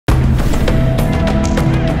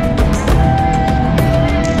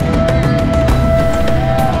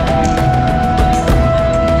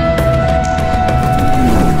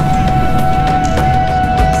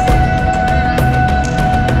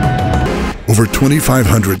Over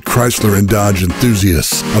 2,500 Chrysler and Dodge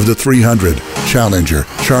enthusiasts of the 300, Challenger,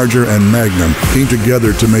 Charger, and Magnum came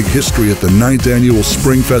together to make history at the 9th Annual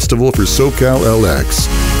Spring Festival for SoCal LX.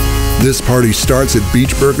 This party starts at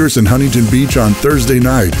Beach Burgers in Huntington Beach on Thursday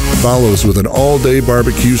night, follows with an all-day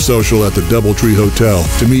barbecue social at the Doubletree Hotel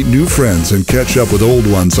to meet new friends and catch up with old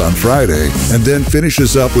ones on Friday, and then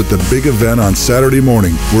finishes up with the big event on Saturday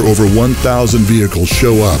morning where over 1,000 vehicles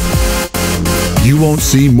show up. You won't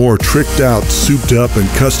see more tricked out, souped up, and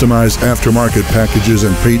customized aftermarket packages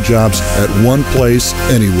and paint jobs at one place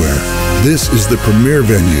anywhere. This is the premier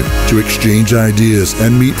venue to exchange ideas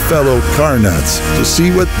and meet fellow car nuts to see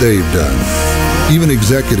what they've done. Even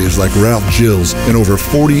executives like Ralph Gills and over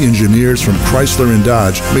 40 engineers from Chrysler and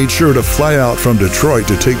Dodge made sure to fly out from Detroit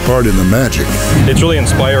to take part in the magic. It's really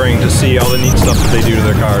inspiring to see all the neat stuff that they do to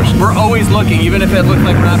their cars. We're always looking, even if it looks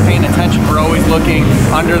like we're not paying attention, we're always looking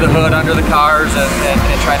under the hood, under the cars,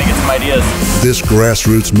 and trying to get some ideas. This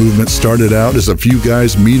grassroots movement started out as a few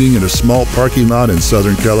guys meeting in a small parking lot in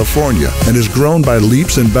Southern California and has grown by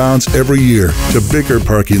leaps and bounds every year to bigger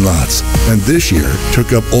parking lots. And this year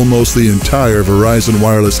took up almost the entire Verizon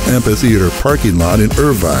Wireless Amphitheater parking lot in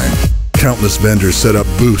Irvine. Countless vendors set up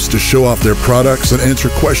booths to show off their products and answer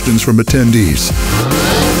questions from attendees.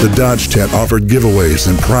 The Dodge tent offered giveaways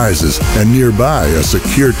and prizes, and nearby a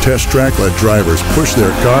secure test track let drivers push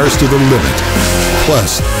their cars to the limit.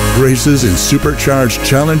 Plus, races in supercharged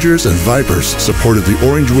Challengers and Vipers supported the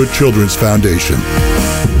Orangewood Children's Foundation.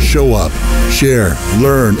 Show up, share,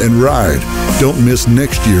 learn, and ride. Don't miss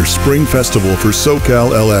next year's Spring Festival for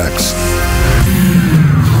SoCal LX.